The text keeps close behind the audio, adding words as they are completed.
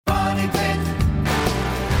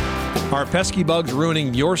Are pesky bugs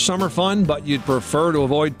ruining your summer fun, but you'd prefer to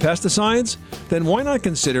avoid pesticides? Then why not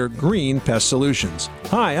consider Green Pest Solutions?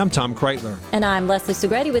 Hi, I'm Tom Kreitler. And I'm Leslie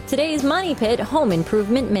Segretti with today's Money Pit Home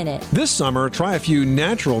Improvement Minute. This summer, try a few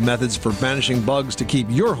natural methods for banishing bugs to keep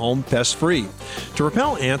your home pest-free. To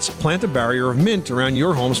repel ants, plant a barrier of mint around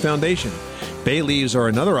your home's foundation. Bay leaves are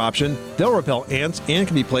another option. They'll repel ants and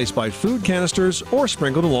can be placed by food canisters or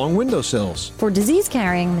sprinkled along windowsills. For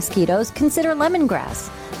disease-carrying mosquitoes, consider lemongrass.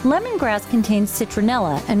 Lemongrass contains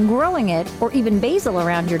citronella, and growing it, or even basil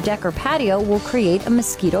around your deck or patio, will create a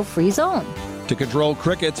mosquito-free zone. To control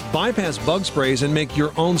crickets, bypass bug sprays and make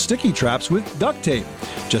your own sticky traps with duct tape.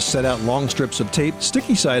 Just set out long strips of tape,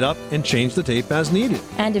 sticky side up, and change the tape as needed.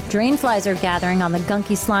 And if drain flies are gathering on the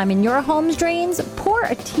gunky slime in your home's drains, pour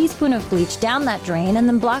a teaspoon of bleach down that drain and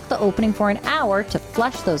then block the opening for an hour to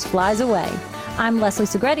flush those flies away. I'm Leslie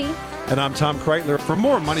Segretti. And I'm Tom Kreitler. For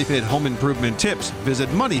more Money Pit home improvement tips, visit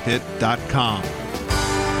MoneyPit.com.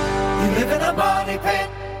 You live in a money pit.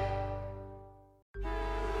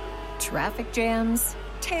 Traffic jams,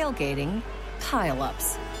 tailgating,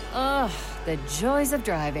 pile-ups. Ugh, the joys of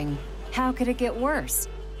driving. How could it get worse?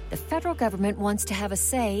 The federal government wants to have a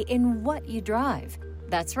say in what you drive.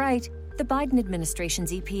 That's right. The Biden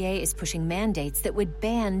administration's EPA is pushing mandates that would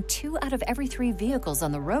ban 2 out of every 3 vehicles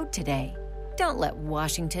on the road today. Don't let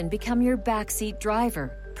Washington become your backseat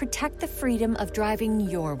driver. Protect the freedom of driving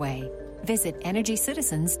your way. Visit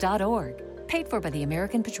EnergyCitizens.org. Paid for by the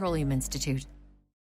American Petroleum Institute.